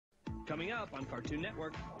Coming up on Cartoon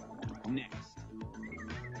Network. Next.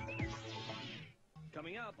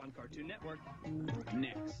 Coming up on Cartoon Network.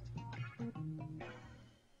 Next.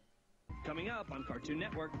 Coming up on Cartoon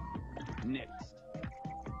Network. Next.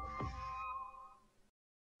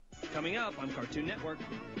 Coming up on Cartoon Network.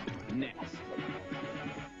 Next.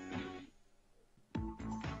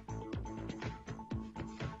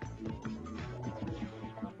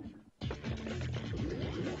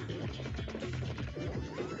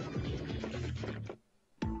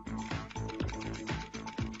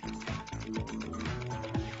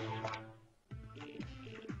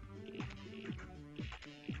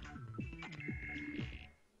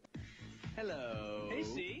 Hello. Hey,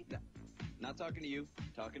 C. Not talking to you,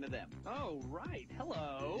 talking to them. Oh, right.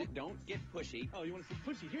 Hello. Don't get pushy. Oh, you want to see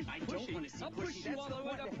Pushy? Here's I Pushy. don't want to see I'll pushy. push you That's all the the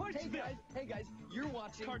way point. to push Hey guys, you're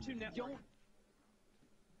watching Cartoon Network.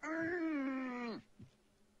 Don't.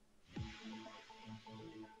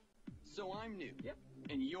 So I'm new. Yep.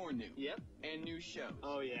 And you're new. Yep. And new shows.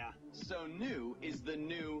 Oh, yeah. So new is the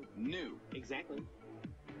new. Exactly.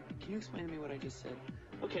 Can you explain to me what I just said?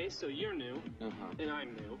 Okay, so you're new, Uh-huh. and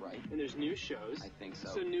I'm new. Right. And there's new shows. I think so.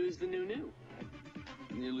 So new is the new.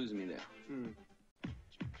 You're losing me there.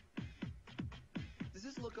 Does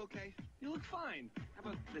this look okay? You look fine. How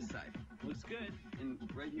about this side? Looks good. And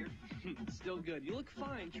right here? Still good. You look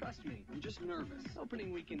fine, trust me. I'm just nervous.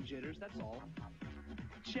 Opening weekend jitters, that's all.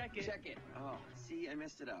 Check it. Check it. Oh, see, I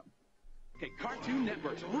messed it up. Okay, Cartoon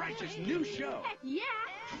Network's righteous new show, Heck yeah!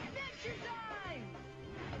 Adventure Time!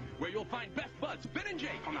 where you'll find Best Buds Ben and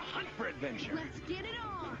Jake on the hunt for adventure Let's get it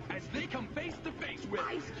on! as they come face to face with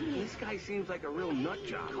Ice Kid! This guy seems like a real nut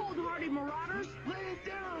job. Cold-hearted Marauders! Lay it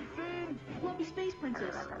down, Finn. Fluffy Space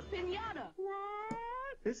Princess! Pinata!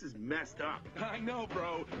 This is messed up. I know,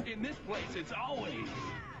 bro. In this place, it's always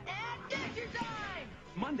Adventure Time!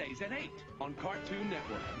 Mondays at 8 on Cartoon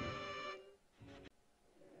Network.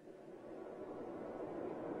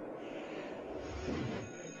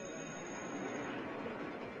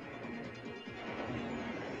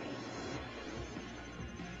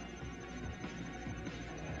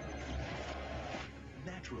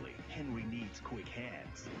 Naturally, Henry needs quick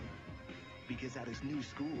hands. Because at his new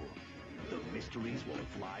school, the mysteries will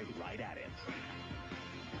fly right at him.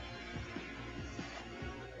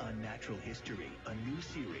 Unnatural History, a new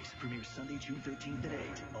series, premieres Sunday, June 13th at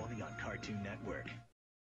 8, only on Cartoon Network.